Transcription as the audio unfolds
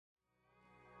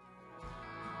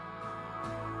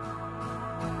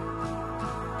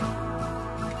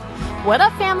What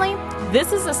up, family?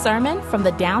 This is a sermon from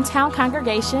the downtown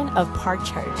congregation of Park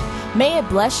Church. May it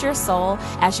bless your soul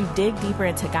as you dig deeper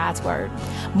into God's Word.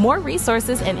 More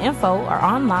resources and info are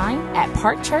online at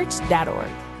parkchurch.org.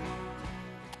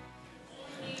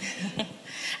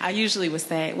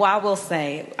 I will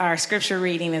say, our scripture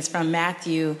reading is from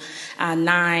Matthew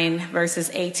 9, verses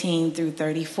 18 through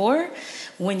 34.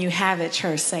 When you have it,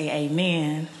 church, say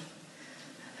amen.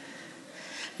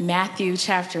 Matthew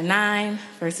chapter 9,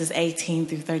 verses 18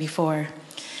 through 34.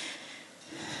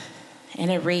 And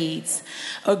it reads,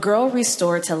 "A girl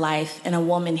restored to life and a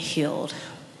woman healed.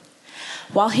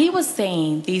 While he was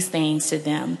saying these things to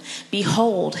them,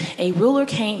 behold, a ruler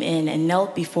came in and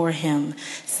knelt before him,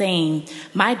 saying,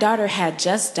 'My daughter had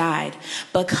just died,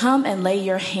 but come and lay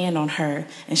your hand on her,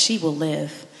 and she will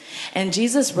live.' And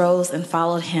Jesus rose and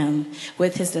followed him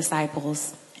with his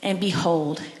disciples. And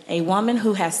behold, a woman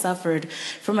who had suffered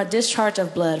from a discharge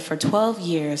of blood for 12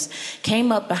 years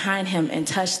came up behind him and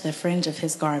touched the fringe of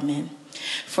his garment.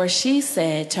 For she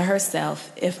said to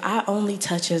herself, 'If I only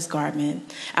touch his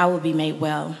garment, I will be made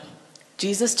well.'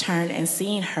 Jesus turned and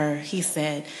seeing her, he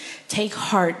said, 'Take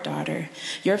heart, daughter,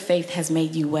 your faith has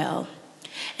made you well.'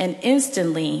 And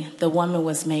instantly the woman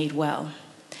was made well.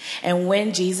 And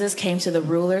when Jesus came to the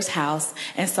ruler's house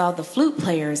and saw the flute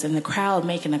players and the crowd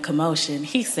making a commotion,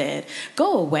 he said,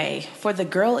 'Go away, for the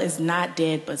girl is not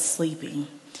dead but sleeping.'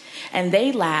 And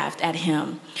they laughed at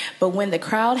him. But when the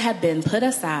crowd had been put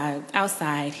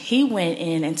outside, he went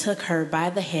in and took her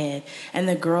by the head, and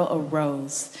the girl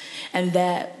arose. And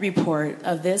that report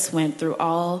of this went through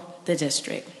all the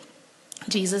district.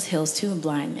 Jesus heals 2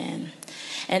 blind men.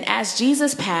 And as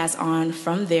Jesus passed on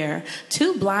from there,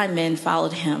 2 blind men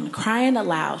followed him, crying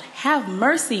aloud, 'Have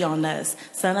mercy on us,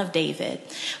 Son of David.'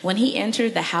 When he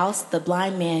entered the house, the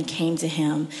blind man came to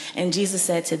him, and Jesus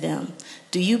said to them,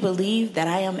 'Do you believe that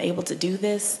I am able to do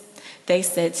this?' They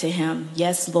said to him,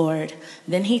 'Yes, Lord.'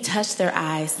 Then he touched their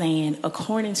eyes, saying,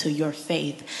 'According to your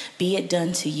faith, be it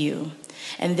done to you.'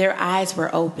 And their eyes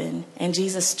were opened, and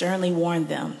Jesus sternly warned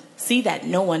them, 'See that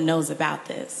no one knows about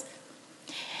this.'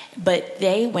 But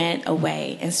they went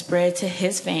away and spread to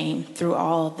his fame through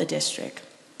all the district.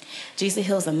 Jesus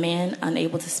heals a man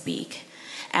unable to speak.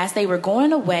 As they were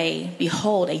going away,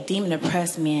 behold, a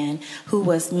demon-oppressed man who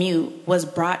was mute was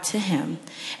brought to him.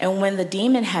 And when the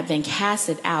demon had been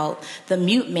casted out, the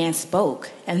mute man spoke,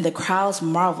 and the crowds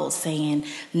marveled, saying,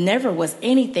 'Never was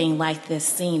anything like this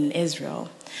seen in Israel.'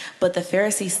 But the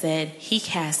Pharisees said, 'He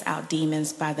cast out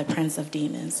demons by the prince of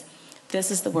demons.'"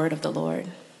 This is the word of the Lord.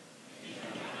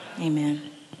 Amen.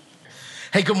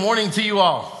 Hey, good morning to you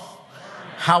all.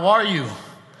 How are you?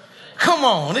 Come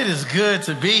on, it is good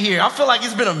to be here. I feel like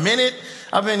it's been a minute.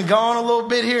 I've been gone a little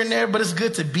bit here and there, but it's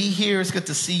good to be here. It's good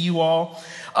to see you all.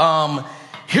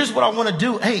 Here's what I want to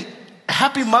do. Hey,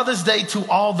 happy Mother's Day to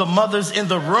all the mothers in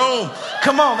the room.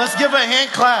 Come on, let's give a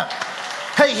hand clap.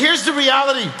 Hey, here's the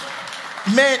reality.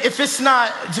 Man, if it's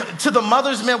not to the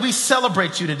mothers, man, we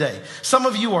celebrate you today. Some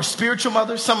of you are spiritual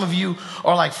mothers. Some of you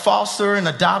are like foster and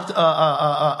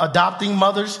adopting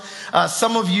mothers.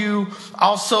 Some of you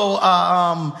also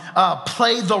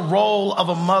play the role of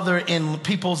a mother in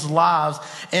people's lives.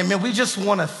 And man, we just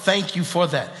want to thank you for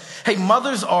that. Hey,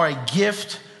 mothers are a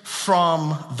gift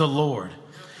from the Lord.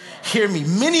 Hear me.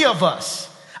 Many of us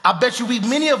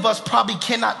probably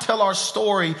cannot tell our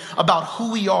story about who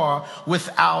we are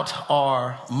without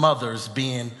our mothers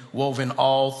being woven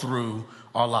all through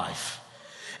our life.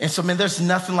 And so, man, there's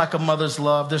nothing like a mother's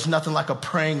love. There's nothing like a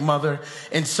praying mother.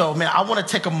 And so, man, I want to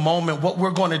take a moment. What we're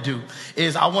going to do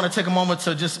is I want to take a moment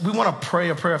to we want to pray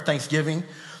a prayer of thanksgiving.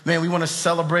 Man, we want to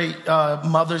celebrate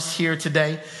mothers here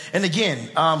today. And again,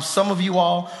 some of you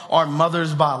all aren't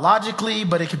mothers biologically,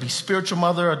 but it could be spiritual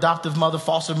mother, adoptive mother,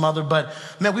 foster mother. But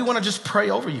man, we want to just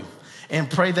pray over you and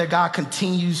pray that God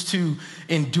continues to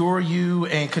endure you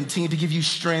and continue to give you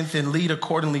strength and lead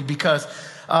accordingly, because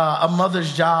a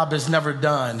mother's job is never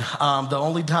done. The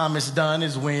only time it's done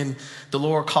is when the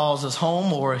Lord calls us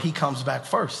home or he comes back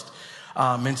first.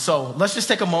 And so let's just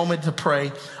take a moment to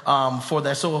pray for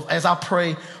that. So as I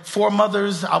pray for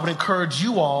mothers, I would encourage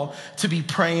you all to be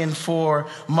praying for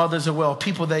mothers as well.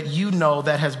 People that you know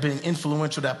that has been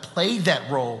influential, that play that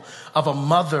role of a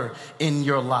mother in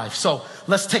your life. So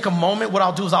let's take a moment. What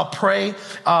I'll do is I'll pray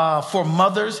for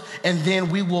mothers, and then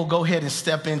we will go ahead and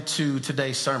step into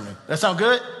today's sermon. That sound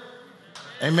good?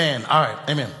 Amen. All right.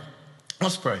 Amen.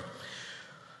 Let's pray.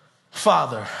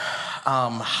 Father,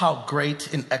 how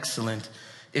great and excellent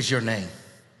is your name.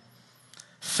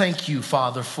 Thank you,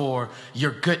 Father, for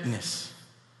your goodness.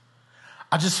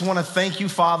 I just want to thank you,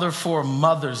 Father, for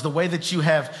mothers, the way that you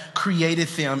have created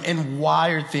them and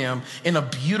wired them in a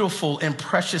beautiful and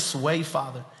precious way,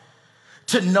 Father.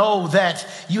 To know that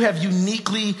you have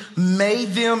uniquely made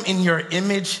them in your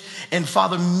image. And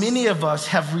Father, many of us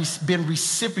have been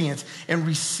recipients and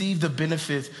received the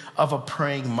benefits of a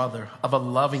praying mother, of a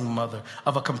loving mother,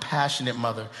 of a compassionate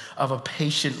mother, of a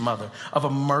patient mother, of a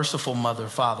merciful mother,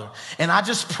 Father. And I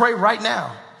just pray right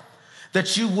now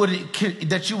that you would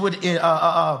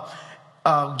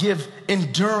give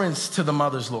endurance to the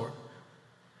mothers, Lord.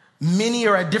 Many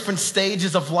are at different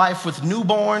stages of life with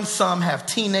newborns. Some have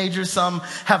teenagers, some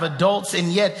have adults,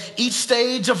 and yet each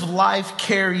stage of life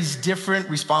carries different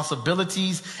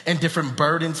responsibilities and different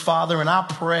burdens, Father. And I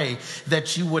pray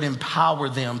that you would empower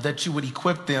them, that you would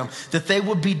equip them, that they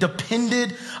would be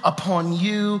dependent upon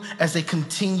you as they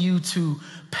continue to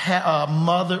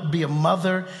be a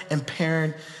mother and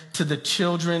parent to the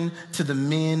children, to the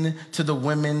men, to the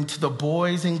women, to the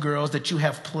boys and girls that you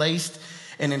have placed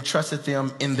and entrusted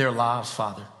them in their lives,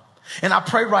 Father. And I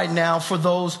pray right now for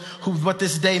those who what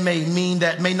this day may mean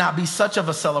that may not be such of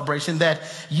a celebration, that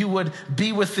you would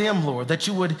be with them, Lord, that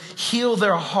you would heal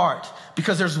their heart,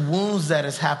 because there's wounds that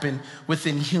has happened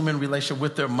within human relation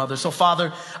with their mother. So,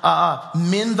 Father,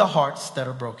 mend the hearts that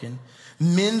are broken.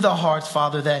 Mend the hearts,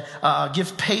 Father, that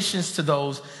give patience to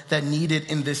those that need it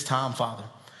in this time, Father.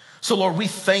 So, Lord, we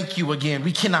thank you again.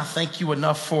 We cannot thank you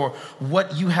enough for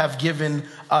what you have given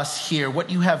us here,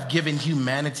 what you have given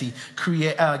humanity,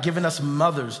 given us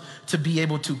mothers to be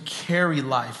able to carry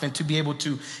life and to be able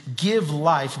to give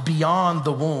life beyond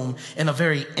the womb in a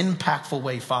very impactful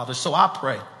way, Father. So I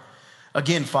pray,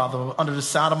 again, Father, under the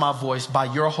sound of my voice, by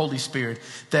your Holy Spirit,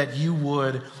 that you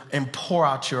would pour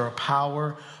out your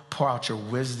power, pour out your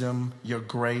wisdom, your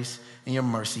grace, and your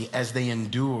mercy as they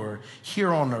endure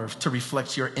here on earth to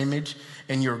reflect your image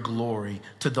and your glory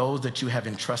to those that you have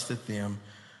entrusted them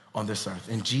on this earth.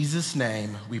 In Jesus'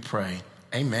 name we pray.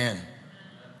 Amen.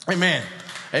 Amen.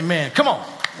 Amen. Come on,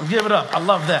 give it up. I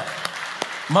love that.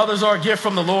 Mothers are a gift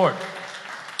from the Lord.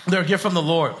 They're a gift from the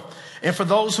Lord. And for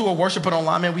those who are worshiping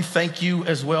online, man, we thank you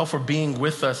as well for being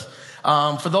with us.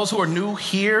 For those who are new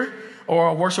here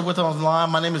or worship with us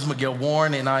online, my name is Miguel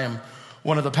Warren, and I am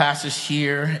one of the pastors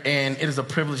here, and it is a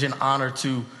privilege and honor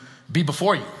to be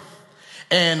before you.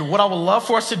 And what I would love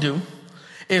for us to do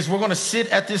is we're going to sit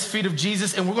at this feet of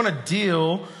Jesus, and we're going to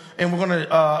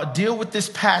deal with this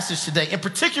passage today, and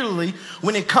particularly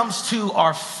when it comes to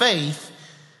our faith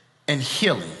and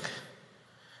healing.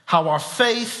 How our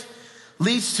faith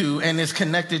leads to and is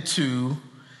connected to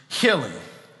healing.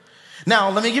 Now,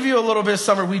 let me give you a little bit of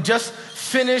summary. We're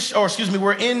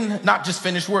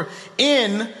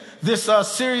in this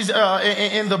series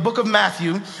in the book of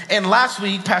Matthew. And last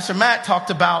week, Pastor Matt talked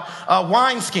about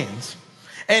wineskins.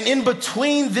 And in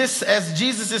between this, as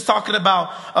Jesus is talking about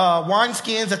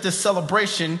wineskins at this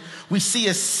celebration, we see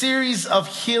a series of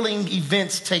healing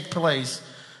events take place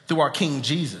through our King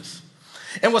Jesus.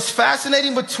 And what's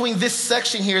fascinating between this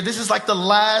section here, this is like the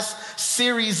last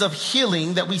series of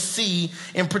healing that we see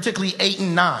in particularly 8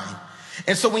 and 9.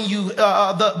 And so when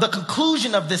the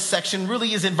conclusion of this section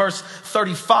really is in verse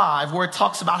 35, where it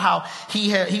talks about how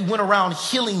he went around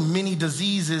healing many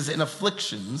diseases and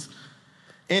afflictions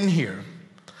in here.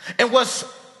 And what's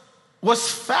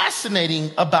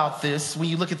fascinating about this, when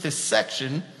you look at this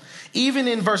section, even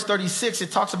in verse 36,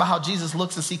 it talks about how Jesus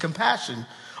looks and sees compassion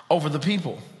over the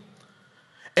people.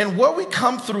 And what we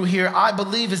come through here, I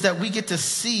believe, is that we get to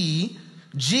see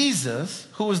Jesus,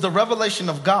 who is the revelation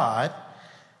of God,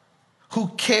 who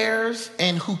cares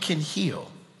and who can heal.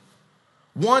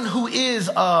 One who is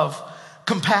of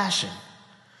compassion.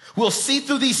 We'll see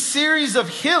through these series of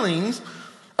healings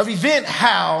of event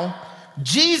how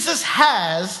Jesus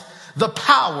has the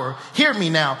power, hear me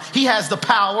now, he has the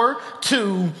power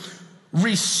to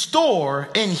restore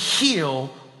and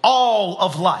heal all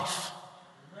of life.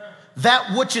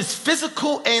 That which is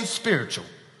physical and spiritual.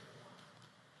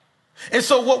 And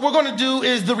so what we're going to do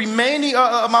is the remaining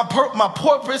my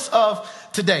purpose of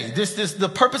today, the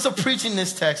purpose of preaching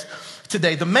this text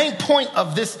today, the main point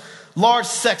of this large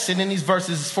section in these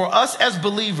verses is for us as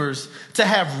believers to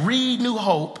have renewed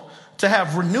hope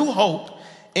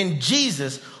in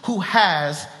Jesus, who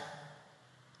has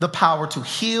the power to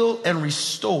heal and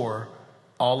restore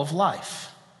all of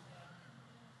life.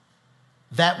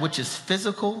 That which is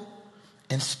physical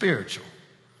and spiritual.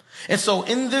 And so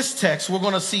in this text, we're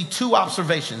going to see two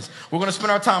observations. We're going to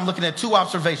spend our time looking at two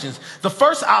observations. The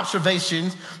first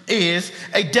observation is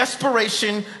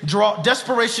desperation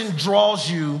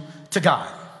draws you to God.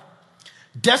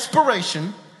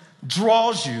 Desperation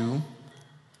draws you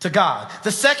to God.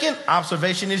 The second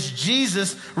observation is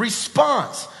Jesus'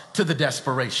 response to the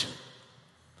desperation.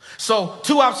 So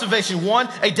 2 observations. 1,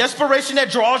 a desperation that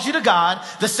draws you to God.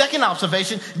 The second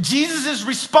observation, Jesus'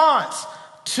 response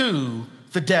to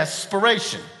the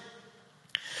desperation.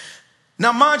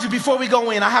 Now, mind you, before we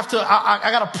go in, I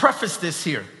got to preface this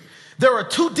here. There are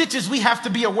 2 ditches we have to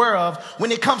be aware of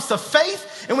when it comes to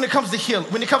faith and when it comes to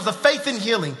healing, when it comes to faith and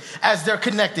healing as they're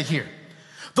connected here.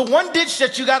 The one ditch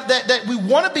that you got that we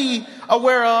want to be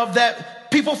aware of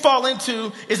that people fall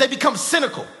into is they become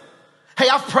cynical. Hey,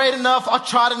 I've prayed enough. I've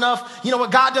tried enough. You know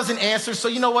what? God doesn't answer. So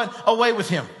you know what? Away with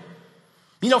him.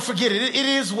 You know, forget it. It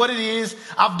is what it is.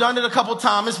 I've done it a couple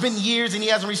times. It's been years and he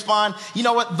hasn't responded. You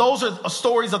know what? Those are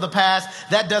stories of the past.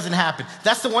 That doesn't happen.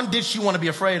 That's the one ditch you want to be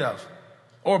afraid of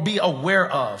or be aware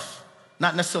of.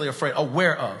 Not necessarily afraid,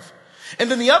 aware of.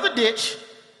 And then the other ditch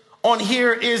on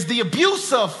here is the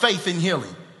abuse of faith and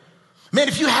healing. Man,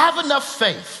 if you have enough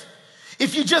faith,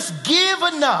 if you just give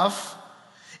enough,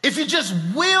 if you just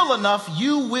will enough,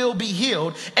 you will be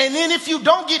healed. And then if you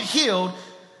don't get healed,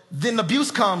 then abuse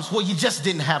comes, well, you just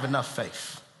didn't have enough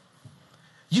faith.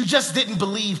 You just didn't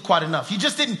believe quite enough. You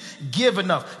just didn't give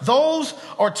enough. Those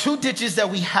are 2 ditches that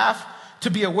we have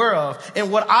to be aware of. And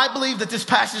what I believe that this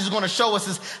passage is going to show us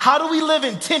is how do we live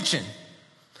in tension?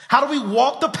 How do we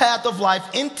walk the path of life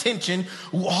in tension,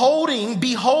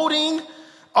 beholding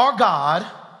our God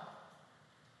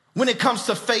when it comes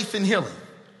to faith and healing?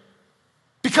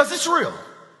 Because it's real.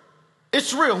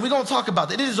 It's real. We're going to talk about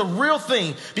that. It is a real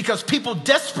thing because people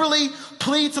desperately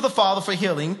plead to the Father for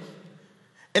healing,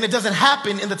 and it doesn't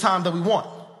happen in the time that we want.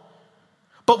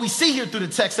 But we see here through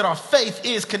the text that our faith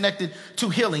is connected to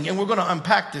healing, and we're going to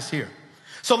unpack this here.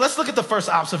 So let's look at the first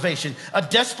observation.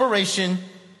 Desperation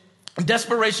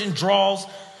draws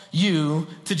you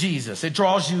to Jesus. It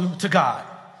draws you to God.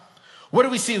 What do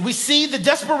we see? We see the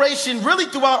desperation really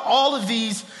throughout all of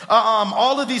these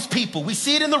people. We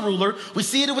see it in the ruler. We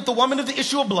see it with the woman of the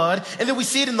issue of blood. And then we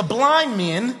see it in the blind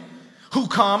men who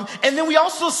come. And then we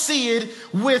also see it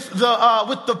with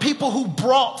the people who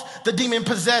brought the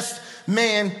demon-possessed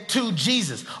man to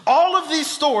Jesus. All of these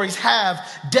stories have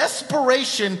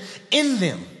desperation in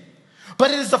them.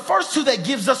 But it is the first 2 that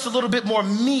gives us a little bit more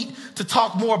meat to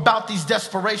talk more about these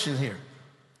desperations here.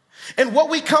 And what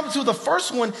we come to, the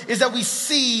first one, is that we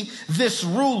see this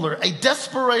ruler,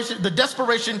 the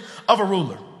desperation of a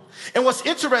ruler. And what's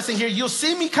interesting here, you'll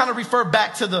see me kind of refer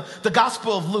back to the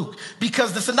Gospel of Luke,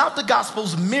 because the Synoptic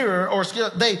Gospels mirror, or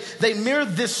they mirror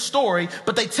this story,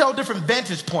 but they tell different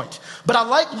vantage points. But I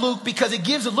like Luke because it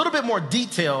gives a little bit more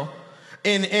detail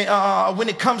when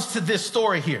it comes to this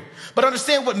story here. But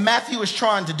understand what Matthew is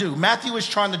trying to do. Matthew is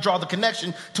trying to draw the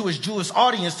connection to his Jewish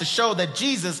audience to show that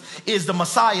Jesus is the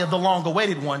Messiah, the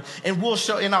long-awaited one. And I'll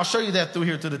show you that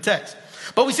through the text.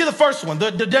 But we see the first one,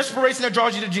 the desperation that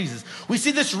draws you to Jesus. We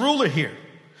see this ruler here.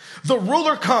 The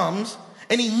ruler comes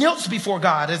and he kneels before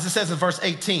God, as it says in verse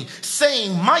 18,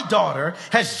 saying, "My daughter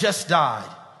has just died.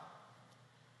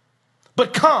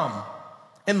 But come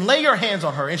and lay your hands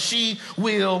on her, and she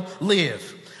will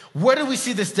live." Where do we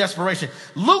see this desperation?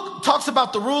 Luke talks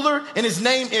about the ruler, and his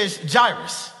name is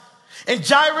Jairus. And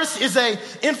Jairus is an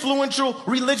influential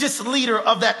religious leader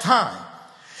of that time.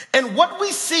 And what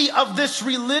we see of this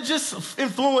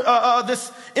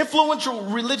influential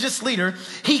religious leader,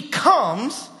 he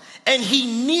comes and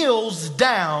he kneels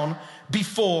down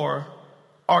before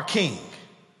our king.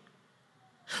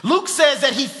 Luke says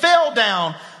that he fell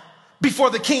down before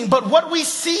the king. But what we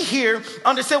see here,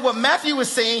 understand what Matthew is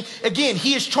saying, again,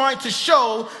 he is trying to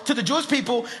show to the Jewish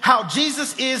people how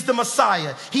Jesus is the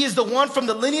Messiah. He is the one from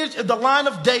the lineage, the line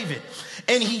of David.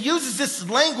 And he uses this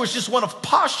language, just one of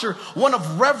posture, one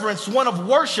of reverence, one of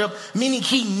worship, meaning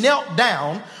he knelt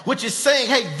down, which is saying,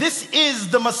 hey, this is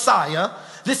the Messiah.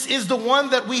 This is the one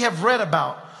that we have read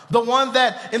about, the one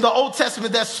that in the Old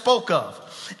Testament that spoke of.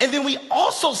 And then we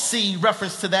also see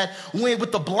reference to that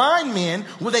with the blind men,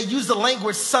 where they use the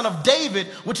language son of David,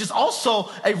 which is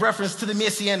also a reference to the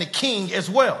Messianic king as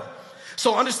well.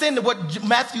 So understand that what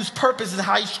Matthew's purpose is,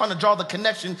 how he's trying to draw the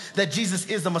connection that Jesus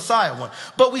is the Messiah one.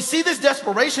 But we see this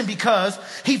desperation because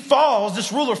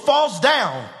this ruler falls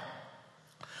down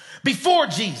before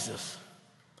Jesus.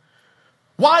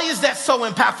 Why is that so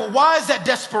impactful? Why is that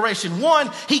desperation? One,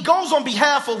 he goes on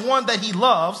behalf of one that he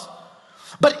loves.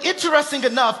 But interesting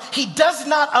enough, he does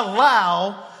not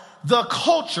allow the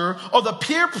culture or the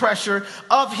peer pressure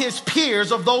of his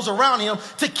peers, of those around him,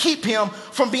 to keep him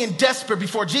from being desperate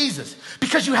before Jesus.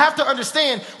 Because you have to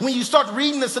understand, when you start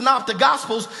reading the Synoptic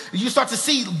Gospels, you start to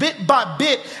see bit by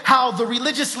bit how the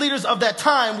religious leaders of that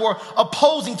time were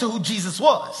opposing to who Jesus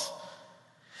was.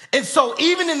 And so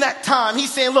even in that time,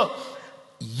 he's saying, look,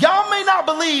 y'all may not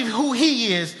believe who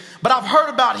he is, but I've heard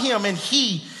about him, and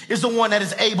he is the one that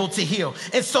is able to heal.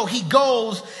 And so he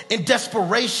goes in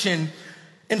desperation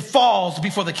and falls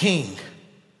before the king.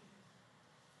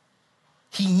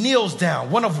 He kneels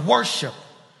down, one of worship.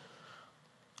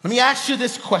 Let me ask you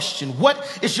this question.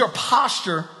 What is your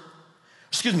posture?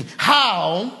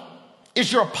 How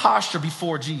is your posture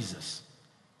before Jesus?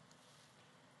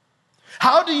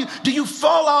 How do you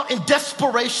fall out in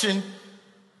desperation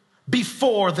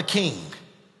before the king?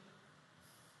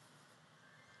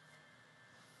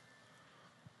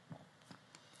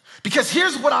 Because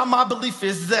here's what my belief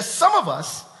is that some of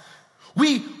us,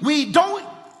 we don't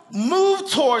move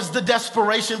towards the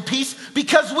desperation piece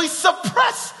because we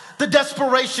suppress the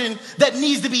desperation that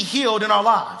needs to be healed in our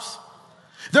lives.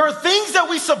 There are things that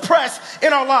we suppress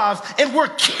in our lives, and we're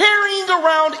carrying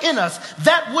around in us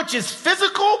that which is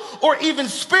physical or even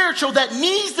spiritual that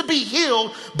needs to be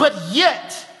healed, but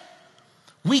yet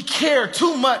we care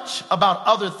too much about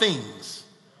other things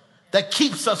that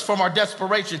keeps us from our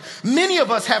desperation. Many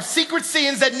of us have secret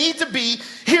sins that need to be,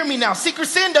 hear me now, secret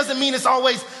sin doesn't mean it's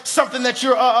always something that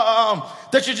you're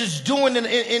just doing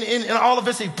in all of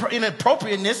its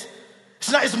inappropriateness.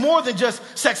 It's more than just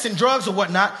sex and drugs or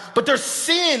whatnot, but there's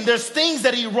sin, there's things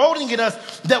that are eroding in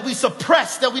us that we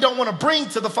suppress, that we don't want to bring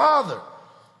to the Father.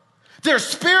 There's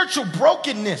spiritual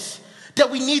brokenness that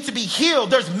we need to be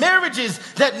healed. There's marriages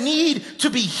that need to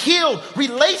be healed,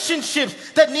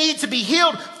 relationships that need to be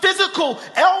healed, physical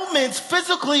ailments,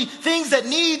 physically things that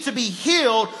need to be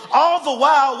healed. All the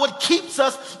while, what keeps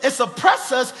us and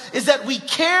suppresses us is that we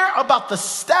care about the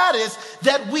status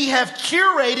that we have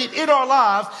curated in our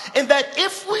lives, and that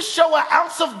if we show an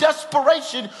ounce of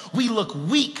desperation, we look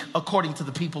weak according to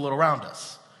the people around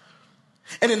us.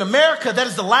 And in America, that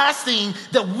is the last thing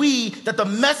that the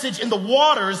message in the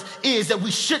waters is, that we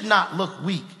should not look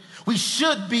weak. You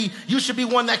should be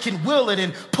one that can will it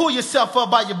and pull yourself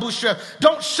up by your bootstrap.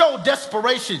 Don't show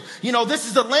desperation. This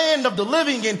is the land of the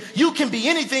living, and you can be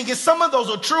anything. And some of those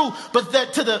are true, but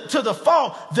that to the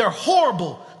fall, they're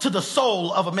horrible to the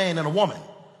soul of a man and a woman.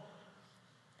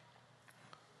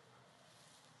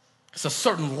 It's a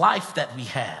certain life that we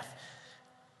have,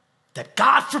 that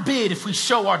God forbid if we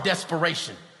show our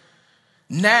desperation,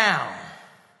 now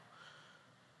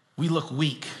we look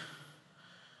weak.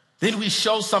 Then we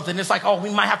show something. It's like,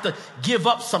 we might have to give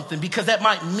up something because that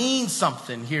might mean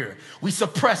something here. We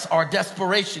suppress our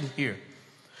desperation here.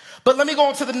 But let me go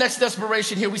on to the next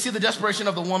desperation here. We see the desperation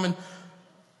of the woman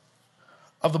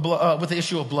of the blood, with the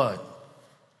issue of blood.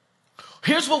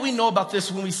 Here's what we know about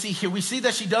this when we see here. We see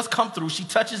that she does come through. She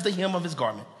touches the hem of his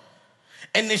garment,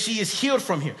 and then she is healed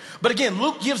from here. But again,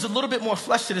 Luke gives a little bit more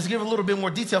flesh to this, gives a little bit more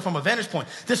detail from a vantage point.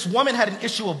 This woman had an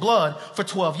issue of blood for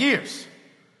 12 years.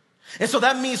 And so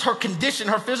that means her condition,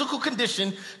 her physical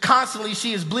condition, constantly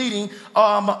she is bleeding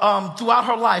throughout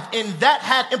her life. And that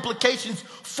had implications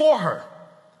for her.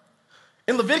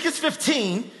 In Leviticus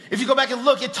 15, if you go back and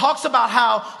look, it talks about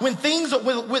how when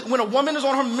a woman is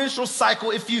on her menstrual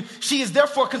cycle, she is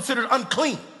therefore considered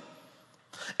unclean.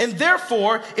 And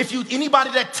therefore,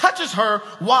 anybody that touches her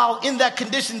while in that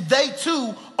condition, they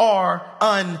too are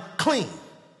unclean.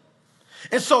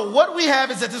 And so what we have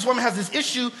is that this woman has this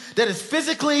issue that is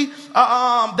physically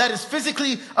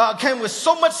came with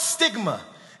so much stigma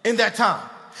in that time.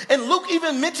 And Luke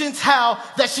even mentions how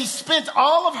that she spent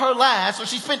all of her last, or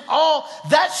she spent all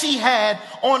that she had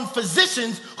on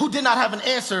physicians who did not have an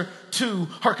answer to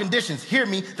her conditions. Hear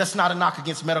me, that's not a knock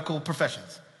against medical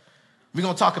professions. We're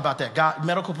going to talk about that.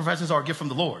 Medical professions are a gift from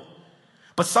the Lord.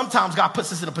 But sometimes God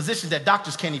puts us in a position that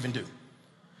doctors can't even do,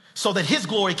 so that his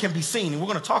glory can be seen. And we're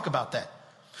going to talk about that.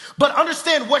 But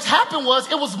understand what happened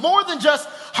was, it was more than just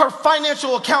her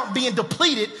financial account being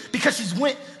depleted because she's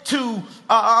went to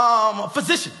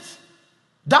physicians,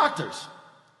 doctors.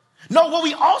 No, what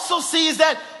we also see is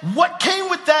that what came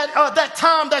with that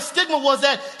time, that stigma, was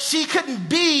that she couldn't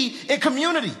be in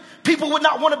community. People would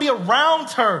not want to be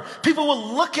around her. People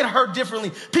will look at her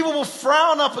differently. People will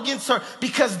frown up against her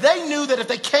because they knew that if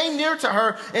they came near to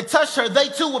her and touched her, they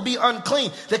too would be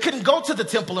unclean. They couldn't go to the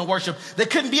temple and worship. They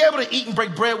couldn't be able to eat and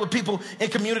break bread with people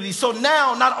in community. So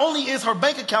now, not only is her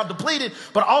bank account depleted,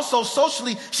 but also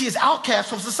socially, she is outcast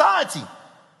from society.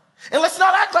 And let's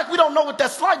not act like we don't know what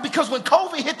that's like, because when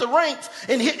COVID hit the ranks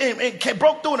and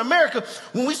broke through in America,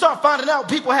 when we started finding out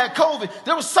people had COVID,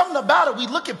 there was something about it. We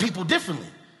look at people differently.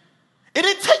 It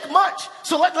didn't take much.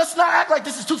 So let's not act like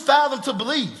this is too fathom to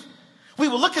believe. We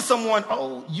will look at someone,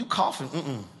 oh, you coughing.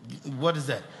 What is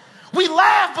that? We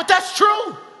laugh, but that's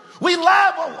true. We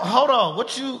laugh. Oh, hold on.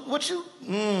 What you?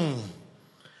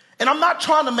 And And I'm not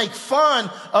trying to make fun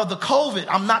of the COVID.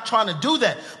 I'm not trying to do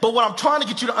that. But what I'm trying to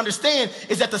get you to understand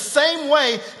is that the same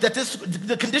way that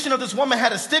the condition of this woman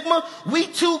had a stigma, we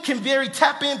too can very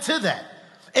tap into that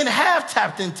and have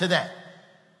tapped into that.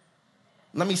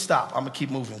 Let me stop. I'm going to keep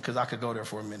moving because I could go there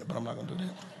for a minute, but I'm not going to do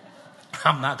that.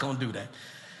 I'm not going to do that.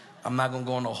 I'm not going to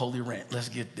go on no holy rant. Let's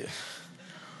get there.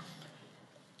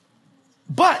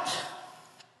 But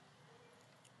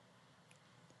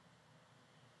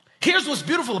here's what's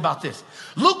beautiful about this.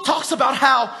 Luke talks about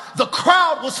how the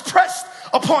crowd was pressed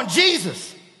upon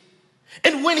Jesus.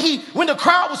 And when the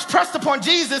crowd was pressed upon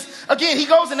Jesus, again, he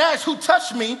goes and asks, who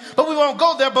touched me? But we won't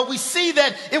go there. But we see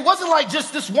that it wasn't like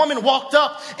just this woman walked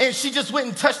up and she just went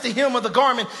and touched the hem of the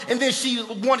garment and then she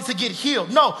wanted to get healed.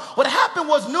 No, what happened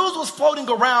was news was floating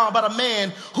around about a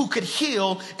man who could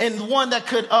heal and one that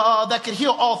could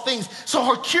heal all things. So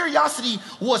her curiosity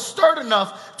was stirred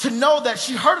enough to know that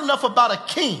she heard enough about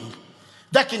a king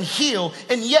that can heal,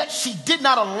 and yet she did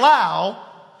not allow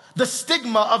the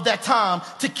stigma of that time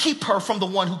to keep her from the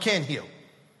one who can heal.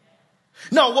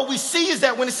 No, what we see is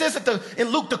that when it says that in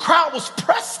Luke, the crowd was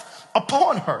pressed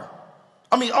upon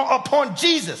upon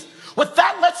Jesus. What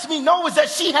that lets me know is that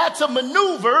she had to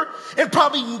maneuver and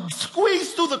probably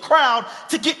squeeze through the crowd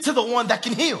to get to the one that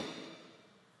can heal.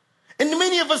 And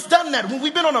many of us done that when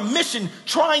we've been on a mission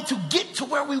trying to get to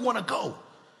where we want to go.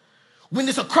 When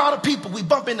there's a crowd of people, we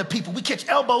bump into people. We catch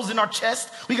elbows in our chest.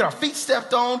 We get our feet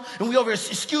stepped on. And we over here,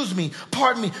 excuse me,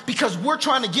 pardon me, because we're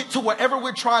trying to get to wherever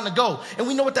we're trying to go. And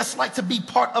we know what that's like to be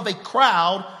part of a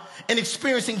crowd and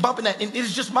experiencing bumping that. And it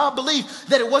is just my belief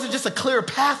that it wasn't just a clear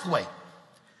pathway.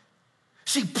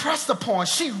 She pressed upon,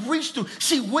 she reached through,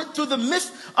 she went through the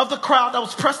midst of the crowd that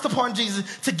was pressed upon Jesus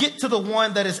to get to the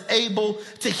one that is able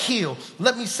to heal.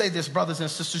 Let me say this, brothers and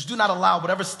sisters, do not allow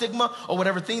whatever stigma or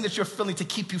whatever thing that you're feeling to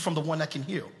keep you from the one that can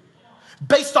heal,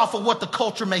 based off of what the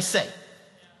culture may say.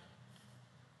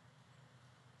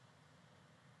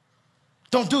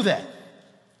 Don't do that.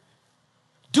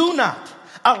 Do not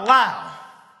allow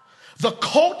the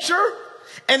culture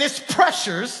and its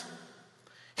pressures,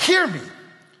 hear me,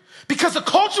 because the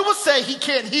culture will say he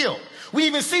can't heal. We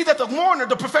even see that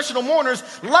the professional mourners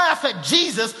laugh at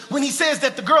Jesus when he says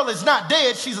that the girl is not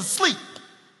dead, she's asleep.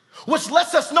 Which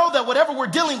lets us know that whatever we're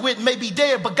dealing with may be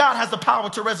dead, but God has the power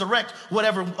to resurrect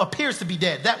whatever appears to be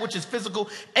dead, that which is physical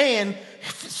and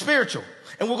spiritual.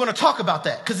 And we're going to talk about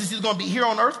that because this is going to be here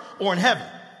on earth or in heaven.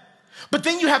 But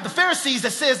then you have the Pharisees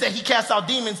that says that he casts out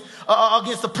demons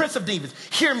against the prince of demons.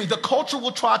 Hear me, the culture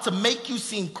will try to make you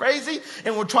seem crazy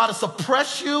and will try to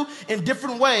suppress you in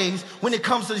different ways when it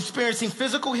comes to experiencing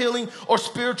physical healing or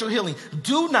spiritual healing.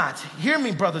 Do not, hear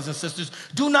me, brothers and sisters,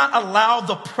 do not allow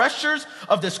the pressures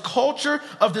of this culture,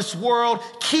 of this world,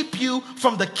 keep you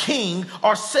from the King,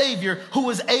 our Savior, who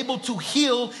is able to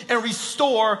heal and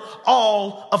restore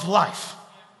all of life.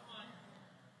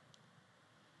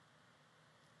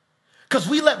 Because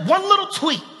we let one little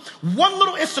tweet, one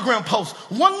little Instagram post,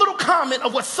 one little comment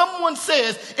of what someone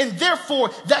says, and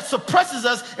therefore that suppresses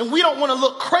us, and we don't want to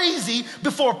look crazy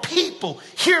before people.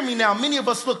 Hear me now, many of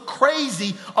us look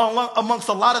crazy amongst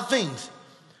a lot of things.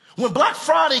 When Black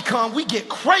Friday comes, we get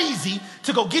crazy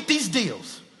to go get these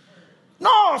deals.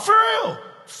 No, for real.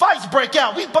 Fights break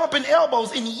out. We bumping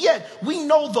elbows, and yet we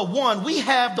know the one. We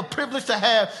have the privilege to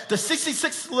have the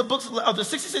 66 books of the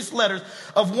 66 letters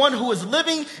of one who is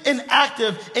living and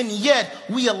active, and yet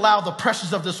we allow the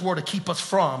pressures of this world to keep us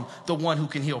from the one who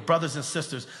can heal. Brothers and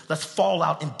sisters, let's fall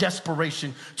out in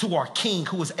desperation to our King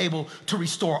who is able to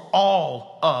restore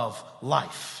all of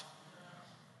life.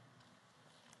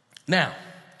 Now,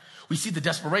 we see the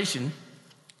desperation.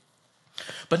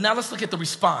 But now let's look at the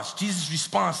response. Jesus'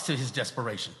 response to his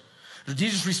desperation.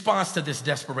 Jesus' response to this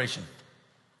desperation.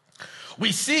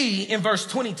 We see in verse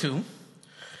 22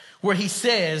 where he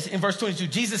says, in verse 22,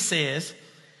 Jesus says,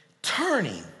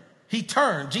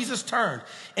 Jesus turned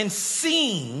and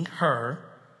seeing her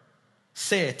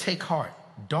said, "Take heart,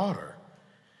 daughter,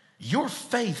 your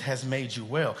faith has made you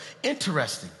well."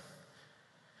 Interesting.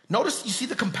 Notice you see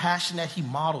the compassion that he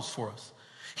models for us.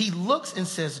 He looks and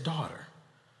says, daughter.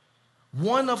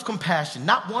 One of compassion,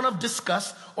 not one of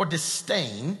disgust or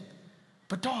disdain,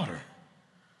 but daughter.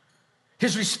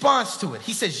 His response to it,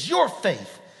 he says, your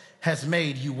faith has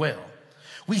made you well.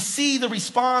 We see the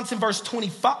response in verse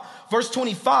 25. Verse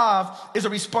 25 is a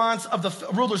response of the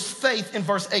ruler's faith in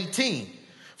verse 18.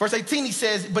 Verse 18, he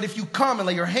says, but if you come and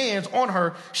lay your hands on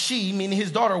her, she, meaning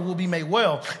his daughter, will be made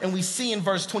well. And we see in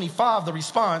verse 25 the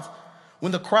response.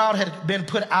 When the crowd had been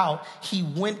put out, he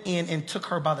went in and took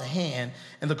her by the hand,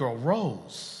 and the girl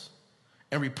rose.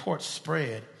 And reports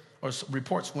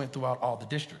went throughout all the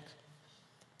district.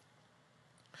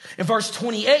 In verse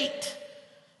 28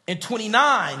 and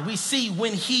 29, we see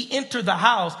when he entered the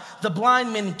house, the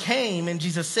blind men came and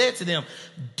Jesus said to them,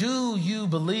 "Do you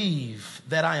believe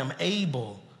that I am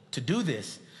able to do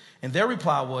this?" And their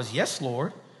reply was, "Yes,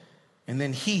 Lord." And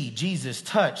then he, Jesus,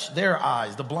 touched their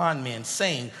eyes, the blind men,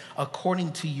 saying,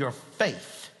 "According to your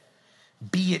faith,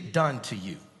 be it done to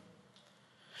you."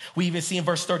 We even see in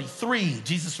verse 33,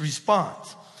 Jesus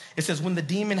responds. It says, when the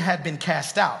demon had been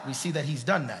cast out, we see that he's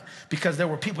done that because there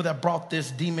were people that brought this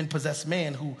demon-possessed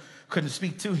man who couldn't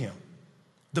speak to him.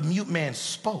 The mute man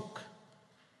spoke.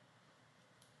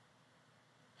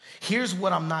 Here's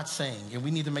what I'm not saying, and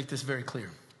we need to make this very clear.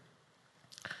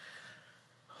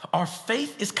 Our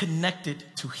faith is connected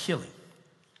to healing,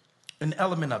 an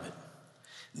element of it.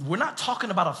 We're not talking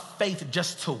about a faith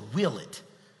just to will it.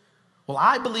 Well,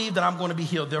 I believe that I'm going to be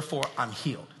healed, therefore I'm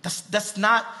healed. That's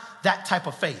not that type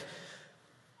of faith.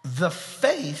 The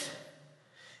faith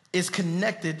is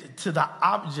connected to the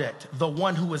object, the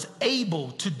one who is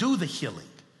able to do the healing.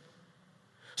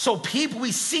 So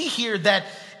we see here that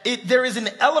there is an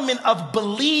element of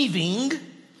believing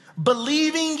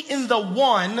in the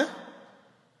one,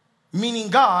 meaning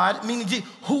God, meaning Jesus,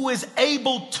 who is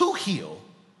able to heal.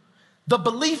 The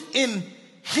belief in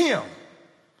him.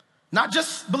 Not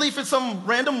just belief in some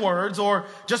random words or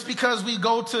just because we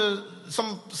go to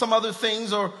some other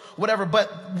things or whatever,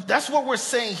 but that's what we're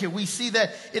saying here. We see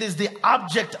that it is the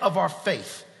object of our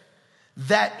faith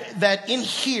that in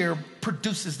here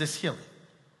produces this healing,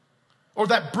 or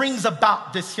that brings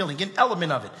about this healing, an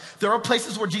element of it. There are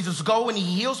places where Jesus goes and he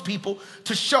heals people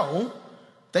to show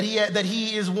that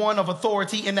he is one of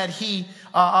authority and that he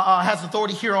has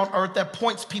authority here on earth that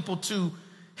points people to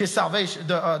his salvation,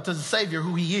 to the Savior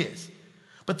who he is.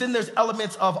 But then there's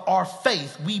elements of our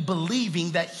faith, we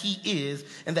believing that he is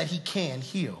and that he can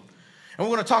heal. And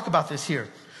we're going to talk about this here.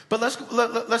 But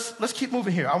let's keep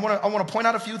moving here. I want to point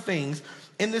out a few things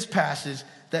in this passage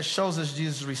that shows us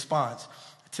Jesus' response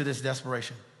to this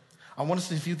desperation. I want to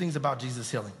see a few things about Jesus'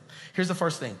 healing. Here's the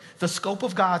first thing. The scope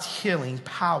of God's healing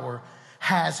power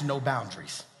has no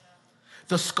boundaries.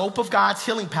 The scope of God's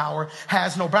healing power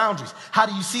has no boundaries. How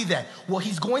do you see that? Well,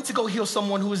 he's going to go heal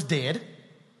someone who is dead.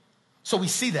 So we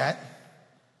see that.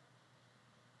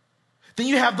 Then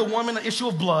you have the woman, the issue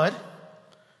of blood,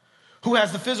 who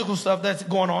has the physical stuff that's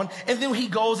going on. And then he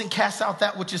goes and casts out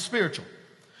that which is spiritual.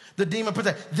 The demon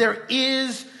possessed. There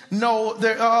is no,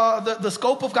 the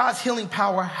scope of God's healing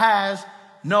power has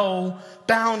no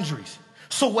boundaries.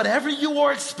 So whatever you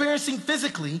are experiencing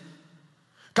physically,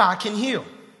 God can heal.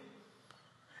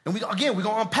 And we're going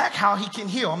to unpack how he can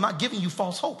heal. I'm not giving you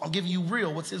false hope. I'm giving you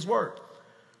real. What's his word?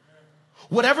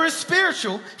 Whatever is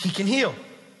spiritual, he can heal.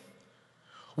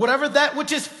 Whatever that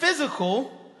which is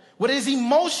physical, what is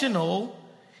emotional,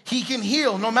 he can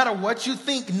heal. No matter what you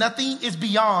think, nothing is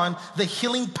beyond the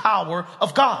healing power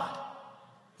of God.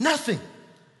 Nothing.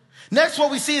 Next,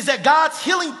 what we see is that God's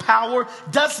healing power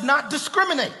does not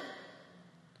discriminate.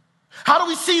 How do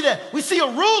we see that? We see a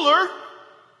ruler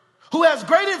who has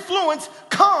great influence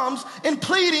comes and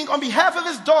pleading on behalf of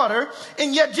his daughter,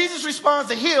 and yet Jesus responds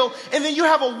to heal. And then you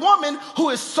have a woman who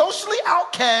is socially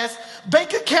outcast,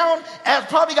 bank account has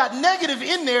probably got negative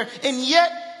in there, and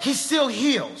yet he still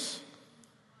heals.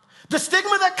 The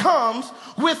stigma that comes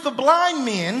with the blind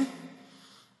men,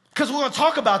 because we're going to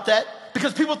talk about that,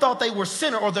 because people thought they were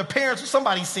sinner or their parents or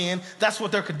somebody sinned, that's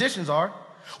what their conditions are.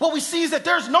 What we see is that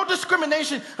there's no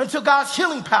discrimination until God's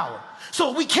healing power.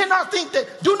 So we do not think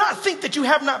that you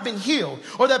have not been healed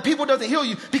or that people doesn't heal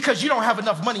you because you don't have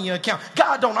enough money in your account.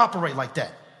 God don't operate like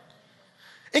that.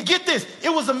 And get this, it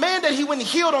was a man that he went and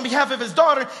healed on behalf of his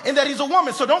daughter and that he's a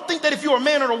woman. So don't think that if you're a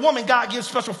man or a woman, God gives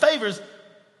special favors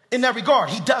in that regard.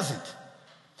 He doesn't.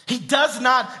 He does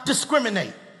not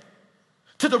discriminate.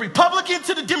 To the Republican,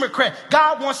 to the Democrat,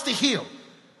 God wants to heal.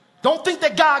 Don't think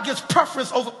that God gives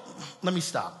preference over. Let me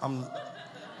stop.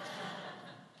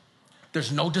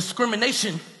 There's no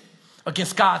discrimination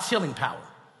against God's healing power,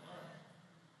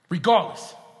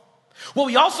 regardless. What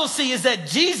we also see is that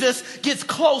Jesus gets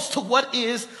close to what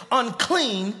is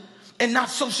unclean and not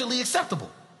socially acceptable.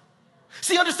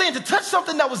 See, understand, to touch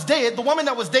something that was dead, the woman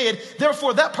that was dead,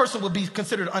 therefore that person would be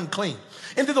considered unclean.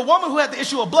 And then the woman who had the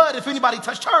issue of blood, if anybody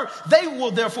touched her, they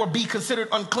will therefore be considered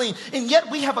unclean. And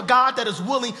yet we have a God that is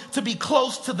willing to be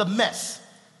close to the mess.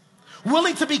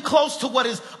 Willing to be close to what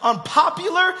is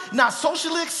unpopular, not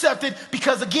socially accepted,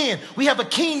 because again, we have a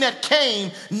king that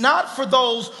came not for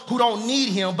those who don't need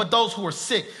him, but those who are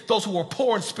sick, those who are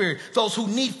poor in spirit, those who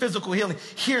need physical healing.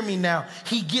 Hear me now.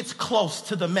 He gets close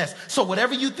to the mess. So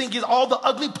whatever you think is all the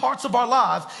ugly parts of our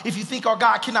lives, if you think our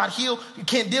God cannot heal, you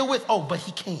can't deal with, but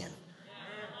he can.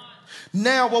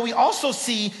 Now, what we also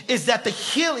see is that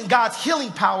God's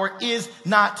healing power is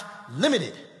not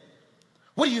limited.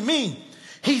 What do you mean?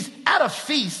 He's at a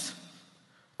feast,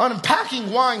 unpacking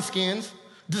wineskins,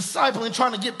 discipling,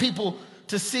 trying to get people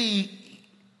to see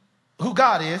who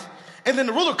God is. And then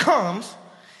the ruler comes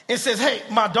and says, hey,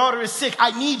 my daughter is sick.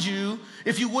 I need you.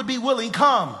 If you would be willing,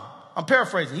 come. I'm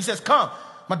paraphrasing. He says, come.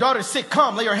 My daughter is sick.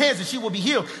 Come, lay your hands and she will be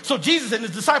healed. So Jesus and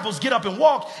his disciples get up and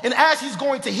walk. And as he's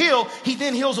going to heal, he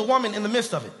then heals a woman in the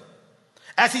midst of it.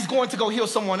 As he's going to go heal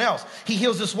someone else, he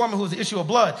heals this woman who has the issue of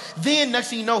blood. Then next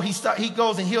thing you know, he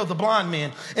goes and heals the blind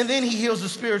man. And then he heals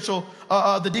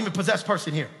the demon-possessed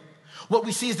person here. What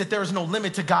we see is that there is no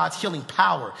limit to God's healing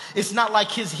power. It's not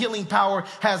like his healing power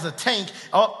has a tank.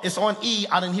 Oh, it's on E.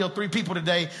 I done healed 3 people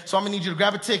today. So I'm going to need you to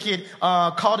grab a ticket,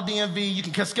 call the DMV. You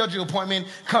can schedule your appointment,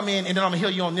 come in, and then I'm going to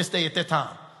heal you on this day at that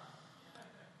time.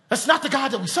 That's not the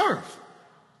God that we serve.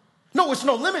 No, it's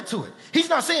no limit to it. He's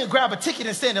not saying grab a ticket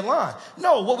and stand in line.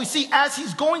 No, what we see as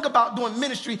he's going about doing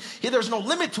ministry, there's no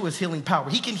limit to his healing power.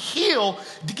 He can heal,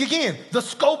 again, the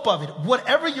scope of it,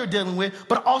 whatever you're dealing with,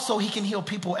 but also he can heal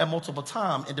people at multiple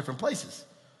times in different places.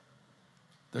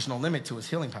 There's no limit to his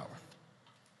healing power.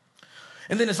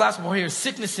 And then this last one here is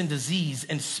sickness, disease,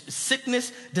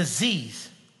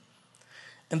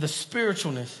 and the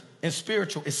spiritual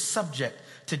is subject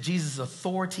to Jesus'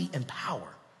 authority and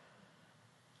power.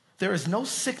 There is no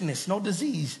sickness, no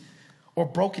disease, or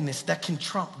brokenness that can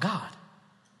trump God.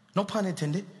 No pun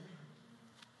intended.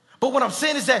 But what I'm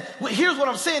saying is that, here's what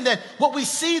I'm saying, that what we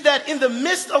see that in the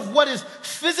midst of what is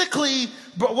physically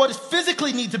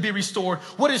needs to be restored,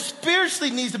 what is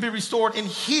spiritually needs to be restored and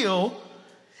healed,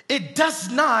 it does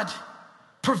not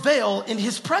prevail in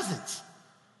his presence.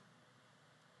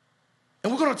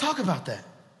 And we're going to talk about that.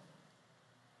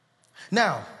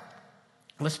 Now,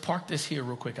 let's park this here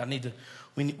real quick.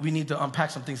 We need to unpack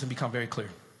some things and become very clear.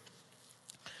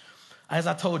 As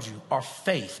I told you, our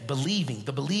faith,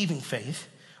 the believing faith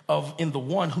in the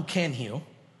one who can heal,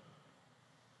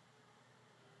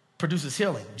 produces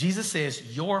healing. Jesus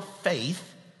says, your faith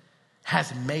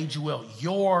has made you well.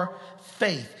 Your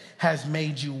faith has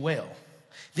made you well.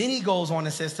 Then he goes on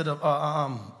and says to the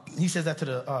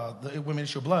women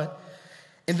issue of blood.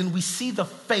 And then we see the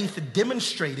faith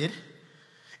demonstrated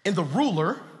in the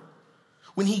ruler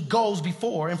when he goes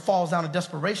before and falls down in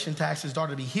desperation to ask his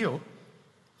daughter to be healed.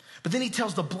 But then he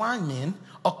tells the blind men,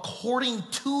 according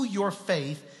to your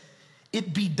faith,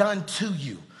 it be done to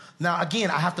you. Now, again,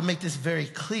 I have to make this very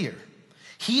clear.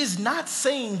 He is not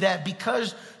saying that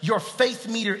because your faith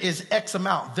meter is X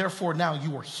amount, therefore now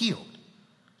you are healed.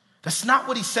 That's not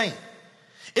what he's saying.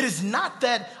 It is not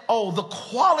that, the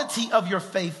quality of your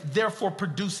faith therefore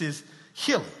produces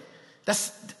healing.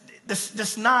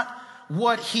 That's not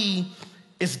what he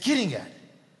is getting at.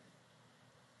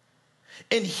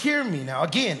 And hear me now.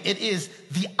 Again, it is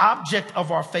the object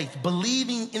of our faith,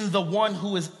 believing in the one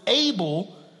who is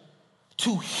able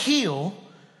to heal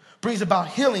brings about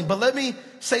healing. But let me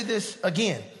say this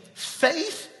again.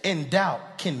 Faith and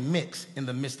doubt can mix in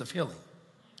the midst of healing.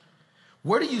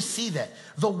 Where do you see that?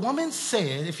 The woman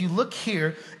said, if you look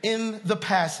here in the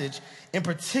passage, in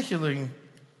particular,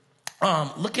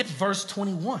 look at verse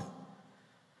 21.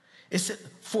 It said,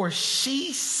 for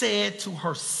she said to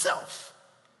herself,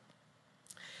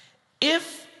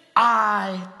 if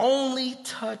I only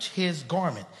touch his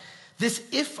garment. This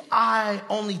if I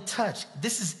only touch,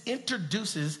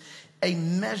 introduces a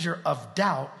measure of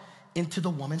doubt into the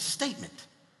woman's statement.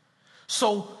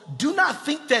 So do not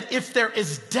think that if there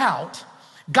is doubt,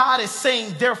 God is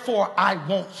saying, therefore I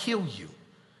won't heal you.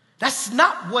 That's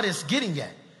not what it's getting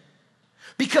at.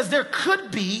 Because there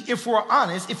could be, if we're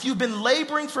honest, if you've been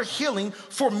laboring for healing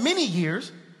for many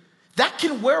years, that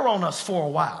can wear on us for a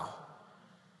while.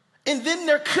 And then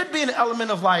there could be an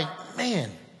element of like, man,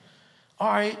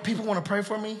 all right, people want to pray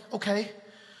for me. Okay.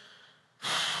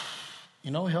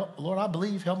 Help, Lord, I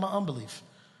believe, help my unbelief.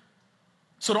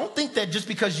 So don't think that just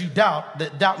because you doubt,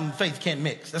 that doubt and faith can't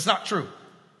mix. That's not true.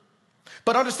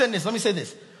 But understand this. Let me say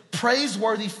this.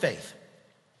 Praiseworthy faith.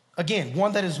 Again,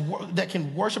 one that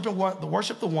can worship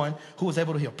the one who is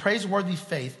able to heal. Praiseworthy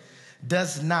faith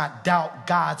does not doubt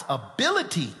God's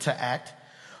ability to act,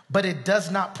 but it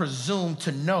does not presume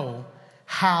to know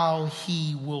how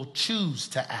he will choose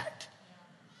to act.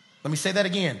 Let me say that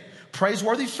again.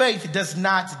 Praiseworthy faith does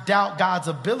not doubt God's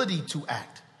ability to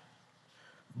act,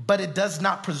 but it does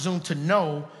not presume to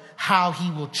know how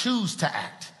he will choose to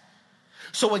act.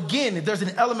 So again, there's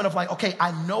an element of like, okay,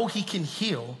 I know he can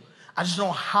heal. I just don't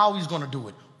know how he's going to do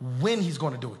it, when he's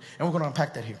going to do it. And we're going to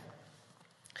unpack that here.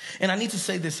 And I need to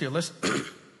say this here. Let's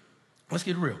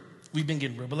get real. We've been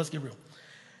getting real, but let's get real.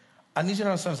 I need you to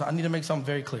understand something. I need to make something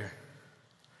very clear.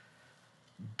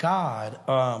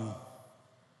 God,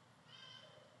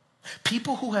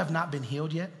 people who have not been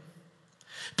healed yet,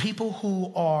 people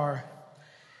who are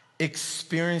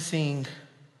experiencing,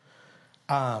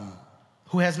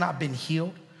 who has not been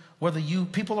healed,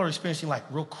 people are experiencing like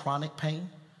real chronic pain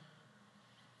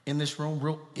in this room,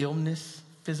 real illness,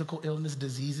 physical illness,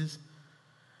 diseases.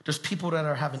 There's people that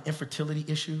are having infertility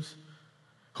issues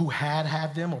who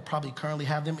had them or probably currently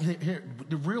have them. Here,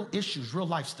 the real issues, real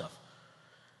life stuff.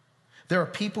 There are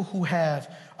people who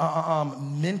have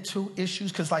mental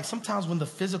issues because like sometimes when the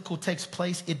physical takes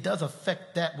place, it does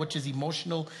affect that which is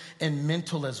emotional and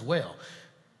mental as well.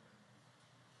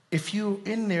 If you're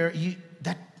in there,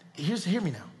 hear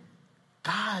me now.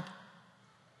 God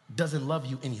doesn't love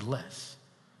you any less.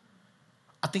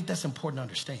 I think that's important to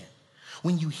understand.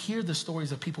 When you hear the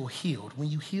stories of people healed, when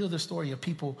you hear the story of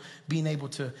people being able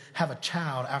to have a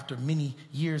child after many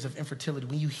years of infertility,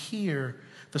 when you hear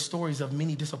the stories of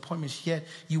many disappointments, yet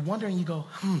you wonder and you go,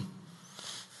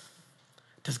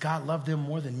 does God love them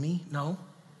more than me? No.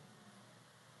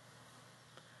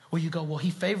 Or you go, well, he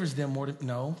favors them more than,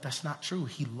 no, that's not true.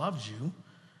 He loves you.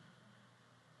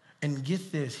 And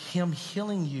get this, him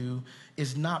healing you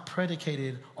is not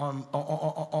predicated on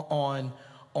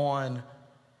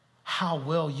how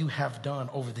well you have done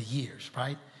over the years,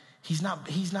 right? He's not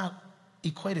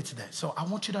equated to that. So I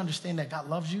want you to understand that God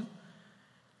loves you.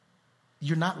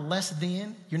 You're not less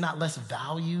than. You're not less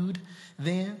valued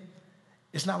than.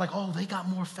 It's not like, oh, they got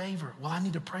more favor. Well, I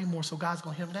need to pray more so God's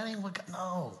going to heal them. That ain't what God,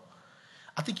 no.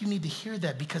 I think you need to hear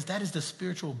that because that is the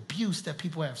spiritual abuse that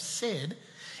people have said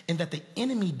and that the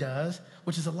enemy does,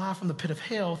 which is a lie from the pit of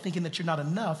hell, thinking that you're not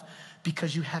enough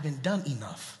because you haven't done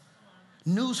enough.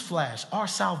 Newsflash, our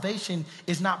salvation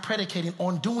is not predicated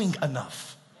on doing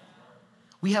enough.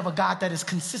 We have a God that is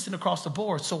consistent across the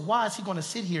board. So why is he going to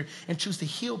sit here and choose to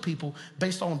heal people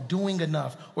based on doing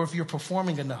enough or if you're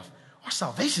performing enough? Our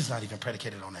salvation is not even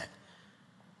predicated on that.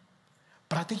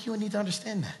 But I think you need to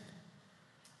understand that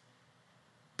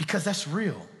because that's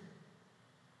real.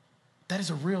 That is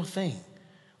a real thing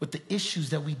with the issues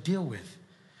that we deal with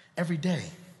every day.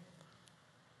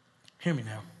 Hear me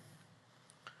now.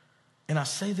 And I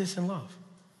say this in love.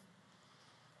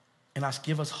 And I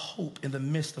give us hope in the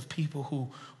midst of people who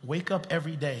wake up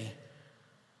every day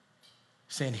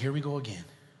saying, here we go again.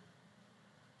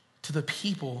 To the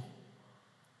people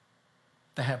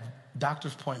that have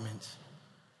doctor's appointments,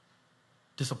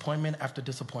 disappointment after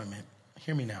disappointment,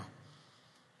 hear me now.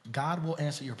 God will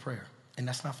answer your prayer, and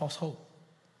that's not false hope.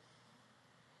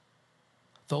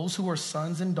 Those who are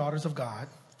sons and daughters of God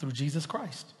through Jesus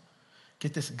Christ.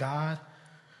 Get this, God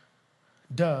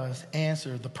does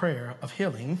answer the prayer of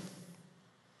healing.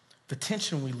 The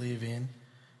tension we live in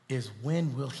is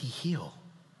when will he heal?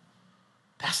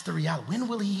 That's the reality. When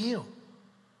will he heal?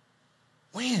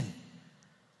 When?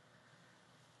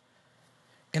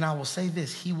 And I will say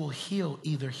this, he will heal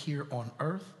either here on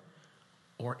earth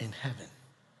or in heaven.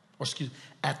 Or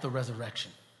at the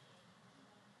resurrection.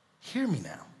 Hear me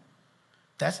now.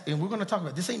 And we're going to talk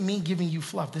about this. Ain't me giving you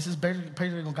fluff. This is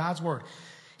basically on God's word.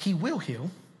 He will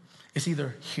heal. It's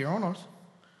either here on earth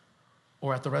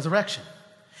or at the resurrection.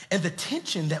 And the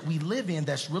tension that we live in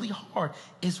that's really hard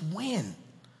is when.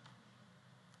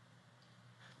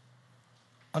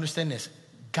 Understand this.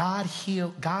 God's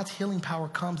healing power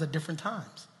comes at different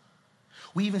times.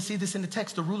 We even see this in the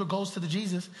text. The ruler goes to the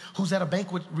Jesus who's at a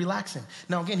banquet relaxing.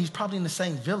 Now, again, he's probably in the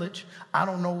same village. I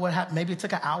don't know what happened. Maybe it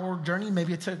took an hour journey.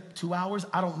 Maybe it took 2 hours.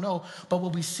 I don't know. But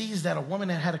what we see is that a woman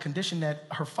that had a condition that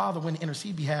her father went to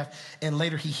intercede behalf and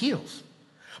later he heals.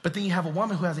 But then you have a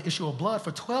woman who has an issue of blood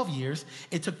for 12 years.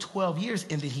 It took 12 years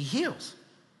and then he heals.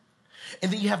 And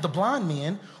then you have the blind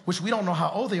men, which we don't know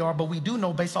how old they are, but we do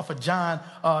know based off of John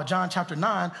chapter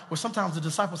 9, where sometimes the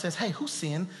disciple says, hey, who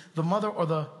sinned, the mother or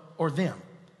them?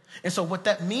 And so what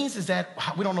that means is that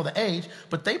we don't know the age,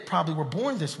 but they probably were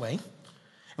born this way.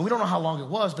 And we don't know how long it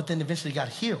was, but then eventually got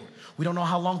healed. We don't know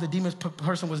how long the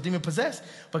person was demon possessed,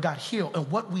 but got healed. And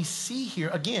what we see here,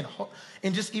 again,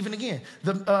 and just even again,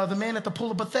 the man at the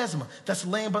pool of Bethesda that's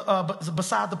laying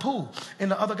beside the pool. In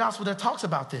the other gospel that talks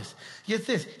about this. Get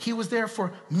this, he was there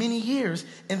for many years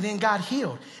and then got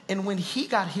healed. And when he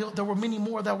got healed, there were many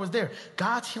more that was there.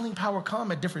 God's healing power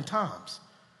come at different times.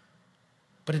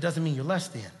 But it doesn't mean you're less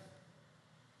than.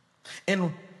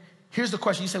 And here's the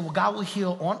question. You say, well, God will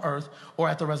heal on earth or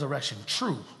at the resurrection.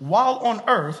 True. While on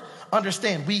earth,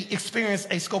 understand, we experience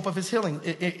a scope of his healing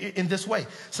in this way.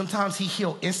 Sometimes he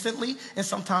healed instantly, and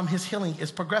sometimes his healing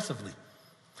is progressively.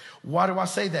 Why do I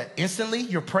say that? Instantly,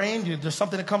 you're praying, there's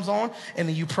something that comes on, and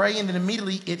then you pray, and then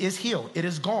immediately it is healed. It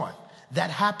is gone. That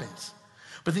happens.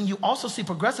 But then you also see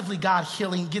progressively God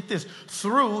healing, get this,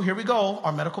 through, here we go,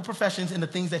 our medical professions and the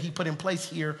things that he put in place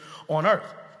here on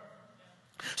earth.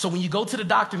 So when you go to the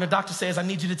doctor and the doctor says, I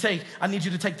need you to take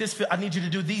this, I need you to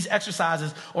do these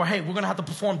exercises, or hey, we're going to have to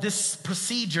perform this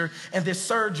procedure and this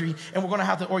surgery, and we're going to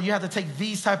have to, or you have to take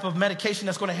these type of medication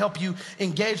that's going to help you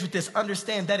engage with this.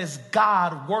 Understand that is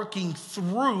God working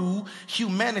through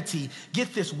humanity.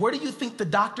 Get this, where do you think the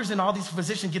doctors and all these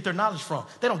physicians get their knowledge from?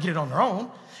 They don't get it on their own.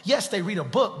 Yes, they read a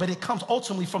book, but it comes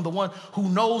ultimately from the one who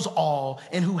knows all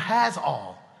and who has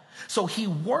all. So he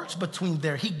works between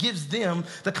there. He gives them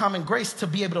the common grace to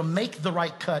be able to make the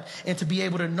right cut and to be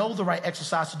able to know the right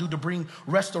exercise to do to bring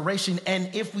restoration.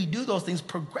 And if we do those things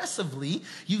progressively,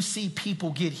 you see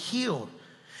people get healed.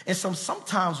 And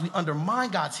sometimes we undermine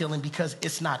God's healing because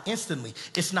it's not instantly.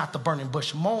 It's not the burning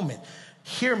bush moment.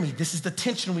 Hear me. This is the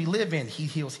tension we live in. He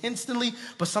heals instantly,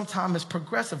 but sometimes it's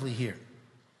progressively here.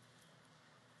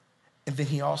 And then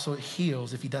he also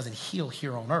heals. If he doesn't heal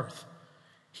here on earth,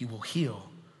 he will heal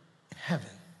in heaven,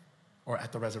 or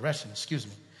at the resurrection,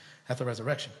 at the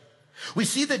resurrection. We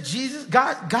see that Jesus,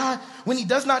 God, when he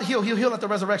does not heal, he'll heal at the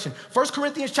resurrection. 1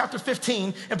 Corinthians chapter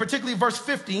 15, and particularly verse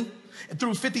 50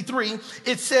 through 53,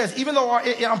 it says, even though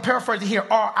I'm paraphrasing here,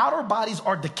 our outer bodies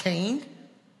are decaying,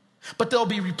 but they'll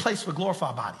be replaced with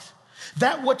glorified bodies.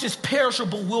 That which is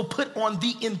perishable will put on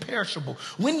the imperishable.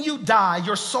 When you die,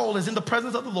 your soul is in the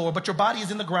presence of the Lord, but your body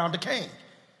is in the ground decaying.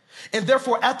 And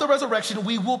therefore, at the resurrection,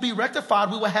 we will be rectified.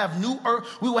 We will have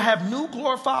new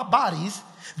glorified bodies.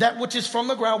 That which is from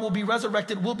the ground will be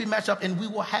resurrected, will be matched up, and we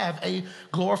will have a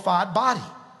glorified body.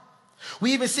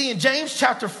 We even see in James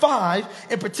chapter 5,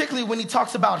 and particularly when he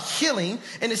talks about healing,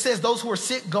 and it says those who are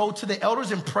sick go to the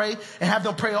elders and pray and have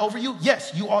them pray over you.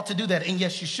 Yes, you ought to do that, and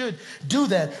yes, you should do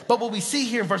that. But what we see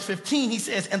here in verse 15, he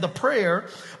says, and the prayer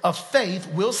of faith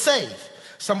will save.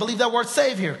 Some believe that word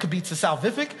save here could be to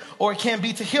salvific, or it can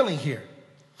be to healing here.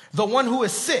 The one who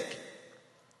is sick.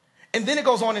 And then it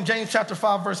goes on in James chapter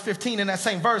 5, verse 15, in that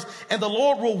same verse, and the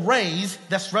Lord will raise,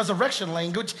 that's resurrection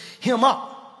language, him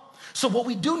up. So what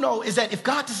we do know is that if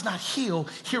God does not heal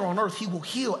here on earth, he will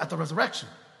heal at the resurrection.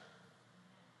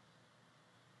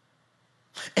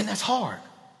 And that's hard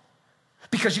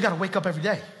because you got to wake up every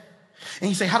day. And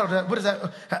you say, what is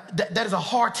that? That is a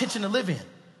hard tension to live in.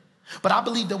 But I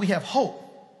believe that we have hope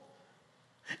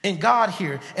in God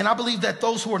here. And I believe that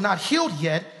those who are not healed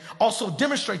yet also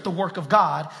demonstrate the work of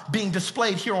God being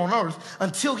displayed here on earth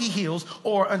until he heals,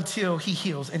 or until he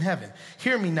heals in heaven.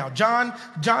 Hear me now. John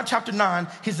chapter 9,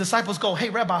 his disciples go,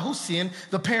 hey, Rabbi, who sinned,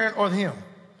 the parent or him?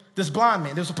 This blind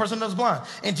man. There was a person that was blind.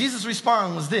 And Jesus'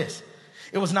 response was this.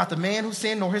 It was not the man who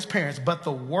sinned nor his parents, but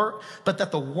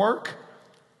that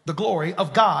the glory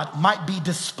of God might be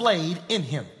displayed in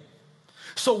him.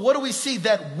 So what do we see?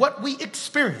 That what we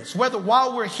experience, whether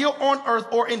while we're here on earth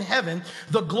or in heaven,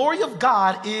 the glory of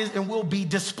God is and will be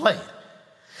displayed.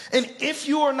 And if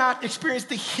you are not experiencing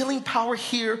the healing power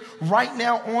here right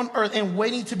now on earth and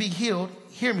waiting to be healed,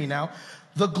 hear me now,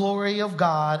 the glory of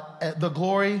God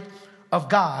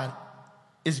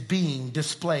is being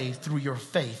displayed through your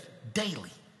faith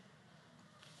daily.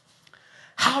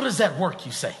 How does that work,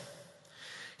 you say?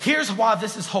 Here's why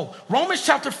this is hope. Romans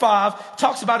chapter 5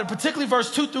 talks about it, particularly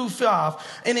verse 2 through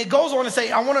 5. And it goes on to say,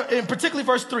 in particularly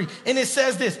verse 3. And it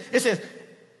says this. It says,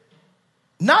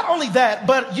 not only that,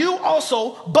 but you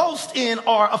also boast in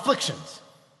our afflictions.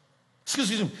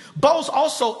 Excuse me. Boast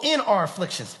also in our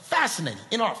afflictions. Fascinating.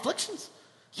 In our afflictions?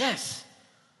 Yes.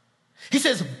 He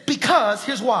says, because,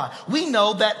 here's why. We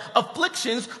know that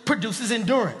afflictions produces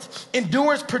endurance.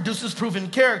 Endurance produces proven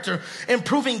character. And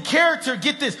proven character,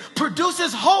 get this,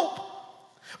 produces hope.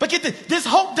 But get this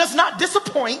hope does not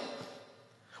disappoint.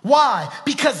 Why?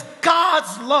 Because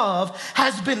God's love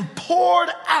has been poured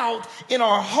out in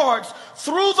our hearts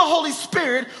through the Holy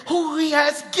Spirit who he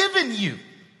has given you.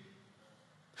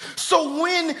 So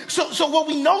what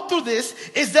we know through this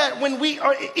is that when we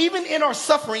are, even in our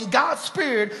suffering, God's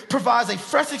Spirit provides a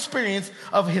fresh experience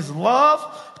of his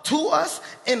love to us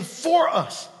and for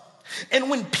us. And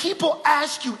when people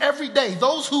ask you every day,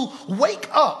 those who wake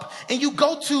up and you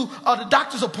go to the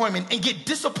doctor's appointment and get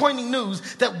disappointing news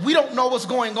that we don't know what's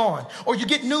going on, or you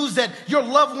get news that your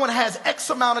loved one has X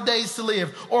amount of days to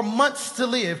live or months to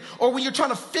live, or when you're trying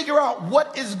to figure out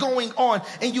what is going on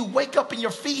and you wake up and your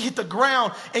feet hit the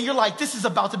ground and you're like, this is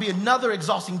about to be another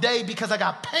exhausting day because I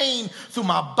got pain through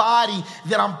my body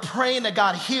that I'm praying that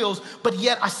God heals, but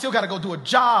yet I still got to go do a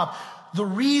job. The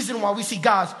reason why we see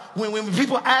God's, when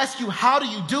people ask you, how do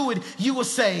you do it? You will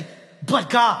say, but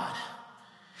God.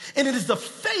 And it is the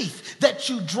faith that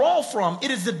you draw from.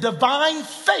 It is the divine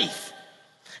faith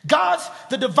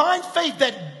The divine faith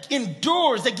that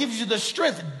endures, that gives you the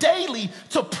strength daily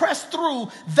to press through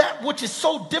that which is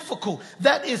so difficult.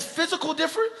 That is physical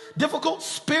difficult,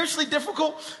 spiritually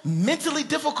difficult, mentally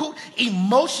difficult,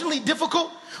 emotionally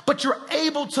difficult. But you're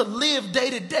able to live day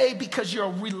to day because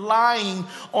you're relying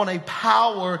on a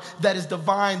power that is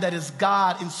divine, that is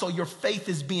God. And so your faith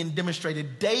is being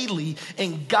demonstrated daily,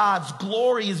 and God's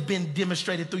glory is being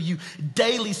demonstrated through you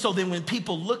daily. So then when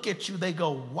people look at you, they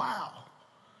go, wow,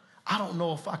 I don't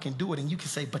know if I can do it. And you can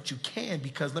say, but you can,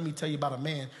 because let me tell you about a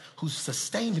man who's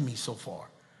sustained me so far.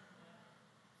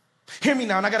 Hear me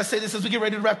now, and I got to say this as we get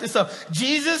ready to wrap this up.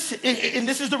 Jesus, and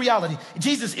this is the reality,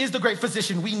 Jesus is the great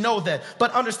physician. We know that.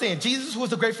 But understand, Jesus, who is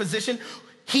the great physician,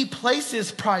 he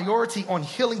places priority on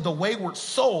healing the wayward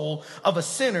soul of a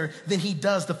sinner than he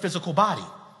does the physical body.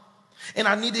 And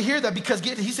I need to hear that because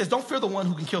he says, don't fear the one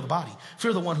who can kill the body.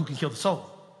 Fear the one who can kill the soul.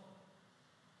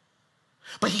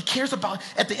 But he cares about,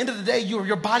 at the end of the day,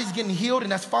 your body's getting healed, and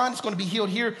that's fine. It's going to be healed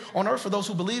here on earth for those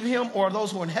who believe him or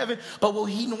those who are in heaven. But what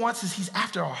he wants is he's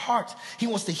after our hearts. He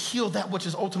wants to heal that which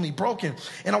is ultimately broken.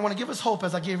 And I want to give us hope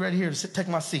as I get ready here to take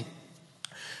my seat.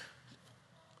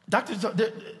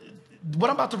 What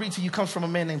I'm about to read to you comes from a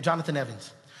man named Jonathan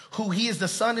Evans, who he is the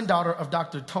son and daughter of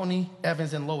Dr. Tony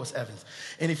Evans and Lois Evans.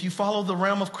 And if you follow the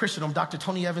realm of Christendom, Dr.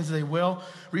 Tony Evans is a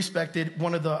well-respected,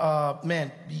 one of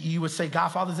the, you would say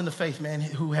godfathers in the faith, man,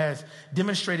 who has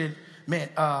demonstrated,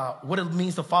 what it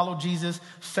means to follow Jesus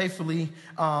faithfully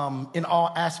in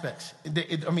all aspects.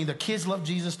 The kids love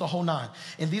Jesus, the whole nine.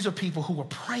 And these are people who were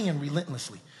praying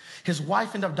relentlessly. His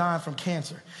wife ended up dying from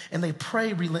cancer, and they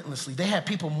prayed relentlessly. They had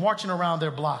people marching around their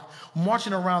block,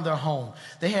 marching around their home.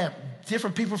 They had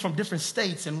different people from different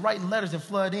states and writing letters and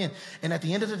flood in. And at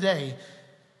the end of the day,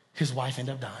 his wife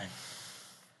ended up dying.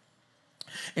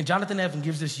 And Jonathan Evans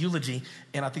gives this eulogy,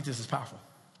 and I think this is powerful.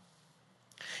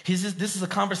 This is a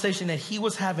conversation that he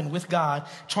was having with God,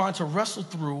 trying to wrestle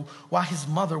through while his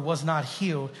mother was not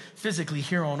healed physically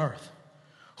here on earth.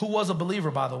 Who was a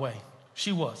believer, by the way.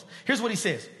 She was. Here's what he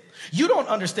says. You don't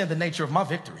understand the nature of my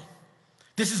victory.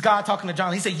 This is God talking to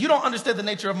John. He said, you don't understand the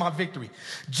nature of my victory.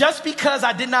 Just because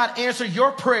I did not answer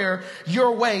your prayer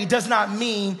your way does not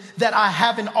mean that I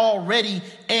haven't already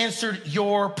answered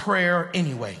your prayer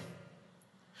anyway.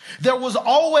 There was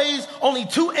always only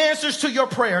two answers to your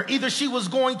prayer. Either she was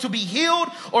going to be healed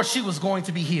or she was going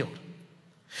to be healed.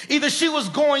 Either she was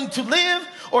going to live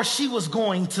or she was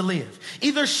going to live.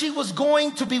 Either she was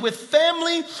going to be with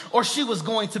family or she was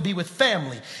going to be with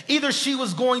family. Either she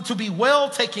was going to be well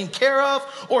taken care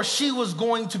of or she was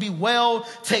going to be well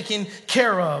taken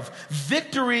care of.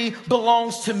 Victory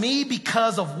belongs to me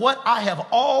because of what I have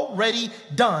already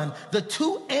done. The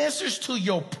two answers to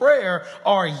your prayer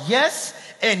are yes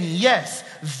and yes.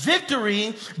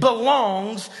 Victory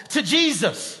belongs to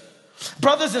Jesus.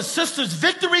 Brothers and sisters,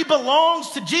 victory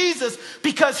belongs to Jesus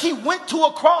because he went to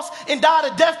a cross and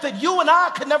died a death that you and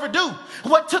I could never do.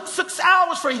 What took 6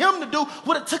 hours for him to do,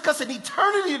 what it took us an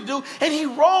eternity to do, and he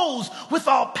rose with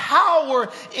all power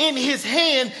in his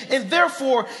hand, and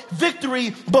therefore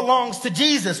victory belongs to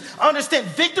Jesus. Understand,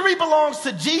 victory belongs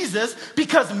to Jesus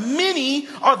because many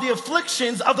are the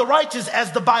afflictions of the righteous,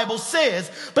 as the Bible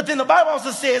says. But then the Bible also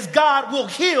says God will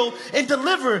heal and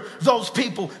deliver those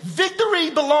people. Victory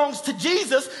belongs to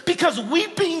Jesus because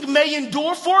weeping may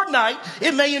endure for a night.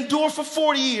 It may endure for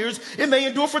 40 years. It may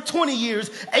endure for 20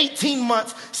 years, 18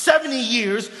 months, 70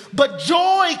 years. But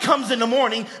joy comes in the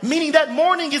morning, meaning that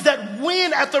morning is that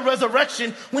when at the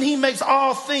resurrection, when he makes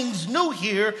all things new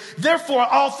here, therefore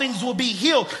all things will be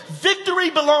healed. Victory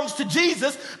belongs to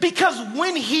Jesus because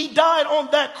when he died on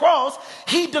that cross,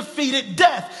 he defeated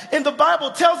death. And the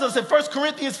Bible tells us in 1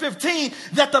 Corinthians 15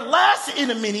 that the last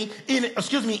enemy,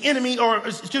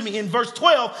 in verse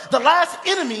 12, the last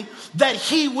enemy that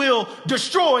he will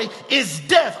destroy is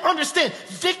death. Understand,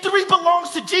 victory belongs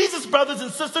to Jesus, brothers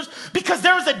and sisters, because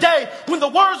there is a day when the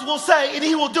words will say, and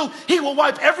he will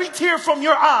wipe every tear from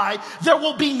your eye. There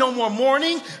will be no more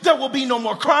mourning. There will be no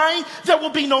more crying. There will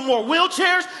be no more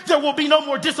wheelchairs. There will be no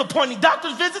more disappointing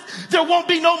doctor's visits. There won't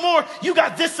be no more, you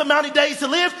got this amount of days to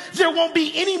live. There won't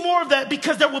be any more of that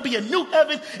because there will be a new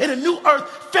heaven and a new earth.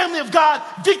 Family of God,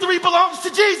 victory belongs to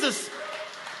Jesus.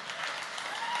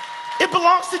 It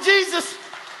belongs to Jesus.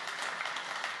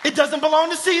 It doesn't belong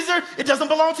to Caesar. It doesn't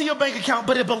belong to your bank account,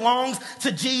 but it belongs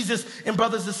to Jesus. And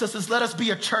brothers and sisters, let us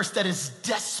be a church that is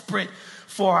desperate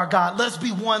for our God. Let's be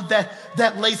one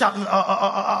that lays out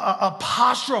a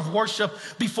posture of worship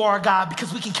before our God,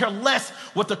 because we can care less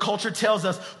what the culture tells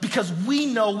us, because we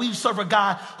know we serve a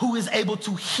God who is able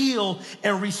to heal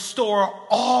and restore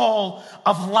all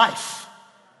of life.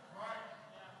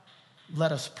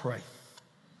 Let us pray.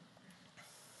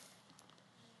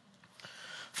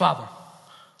 Father,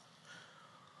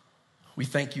 we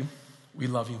thank you. We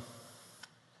love you.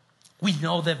 We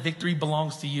know that victory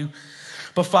belongs to you.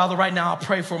 But Father, right now, I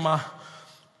pray for my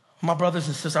brothers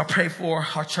and sisters. I pray for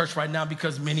our church right now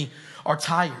because many are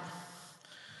tired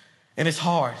and it's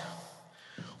hard.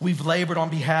 We've labored on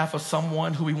behalf of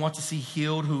someone who we want to see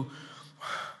healed, who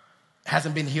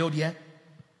hasn't been healed yet,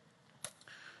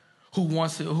 who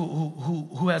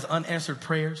has unanswered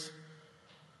prayers.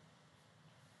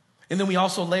 And then we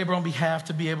also labor on behalf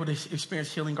to be able to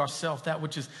experience healing ourselves, that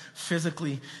which is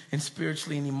physically and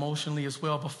spiritually and emotionally as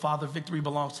well. But Father, victory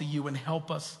belongs to you, and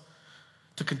help us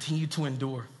to continue to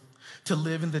endure, to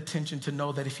live in the tension, to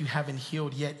know that if you haven't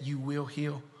healed yet, you will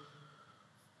heal.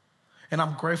 And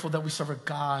I'm grateful that we serve a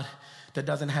God that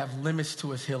doesn't have limits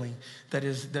to his healing, that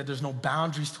there's no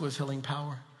boundaries to his healing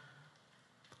power.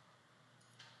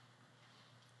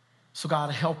 So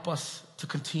God, help us to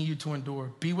continue to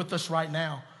endure. Be with us right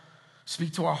now.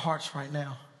 Speak to our hearts right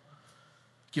now.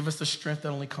 Give us the strength that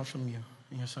only comes from you.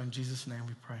 In your son, Jesus' name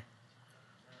we pray.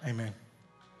 Amen.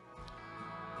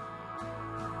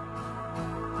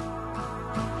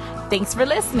 Thanks for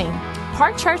listening.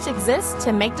 Park Church exists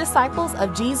to make disciples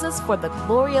of Jesus for the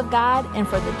glory of God and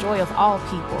for the joy of all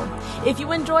people. If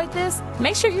you enjoyed this,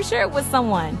 make sure you share it with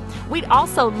someone. We'd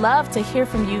also love to hear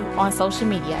from you on social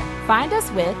media. Find us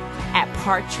at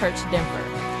Park Church Denver.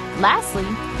 Lastly,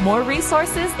 more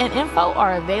resources and info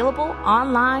are available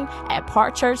online at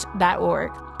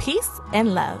parkchurch.org. Peace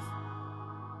and love.